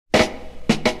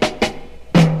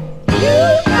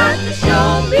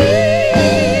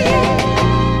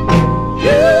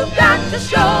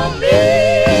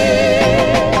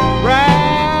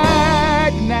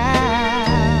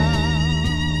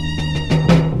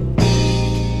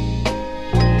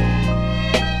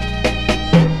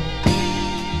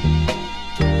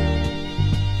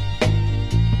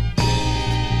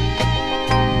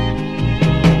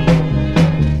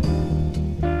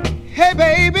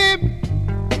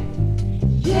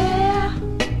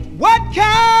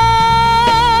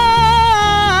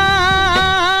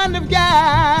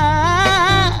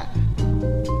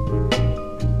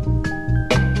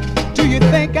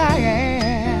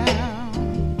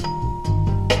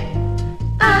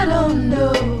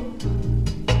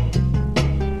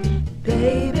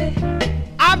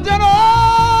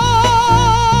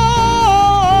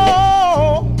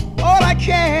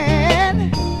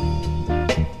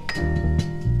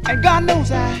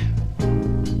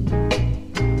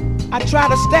I try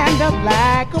to stand up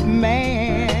like a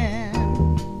man.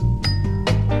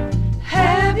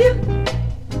 Have you?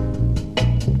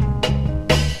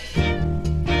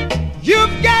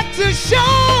 You've got to show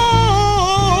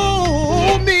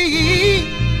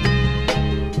me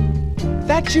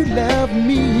that you love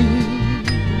me.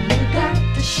 You got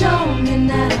to show me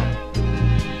now.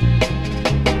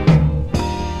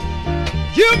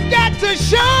 You've got to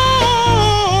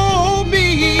show me.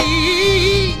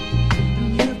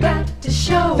 You got to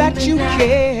show that me you now.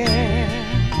 care.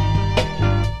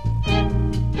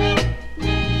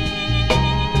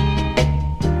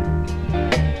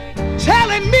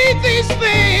 Telling me these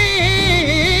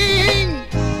things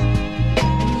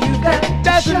You got to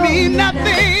doesn't show mean me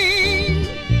nothing.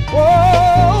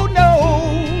 Oh no.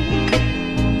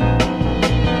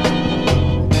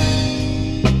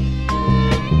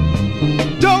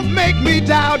 Don't make me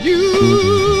doubt you.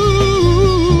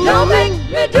 Don't make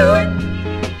me do it.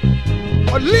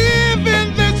 Or live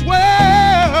in this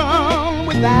world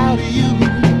without you.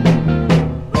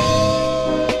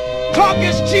 Talk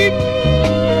is cheap,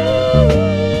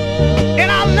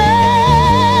 and our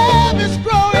love is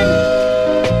growing,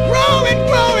 growing,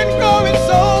 growing, growing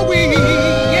so weak,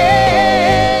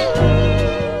 yeah.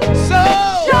 So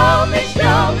Show me,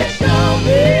 show me, show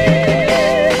me.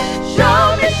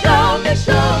 Show me, show me,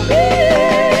 show me.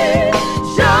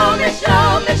 Show me,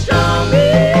 show me, show me.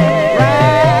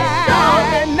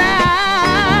 right now,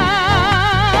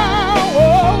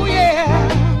 oh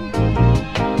yeah,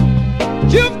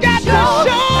 you've got to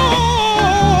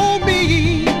show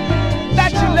me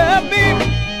that you love me.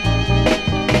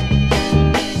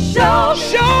 Show me.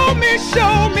 Show me,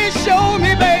 show me, show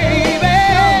me, baby.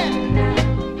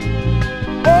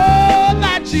 Oh,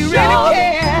 that you Show really me.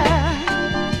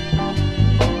 care.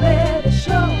 Better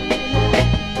show me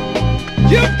now.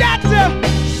 You've got to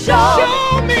Show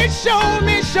show me, show me.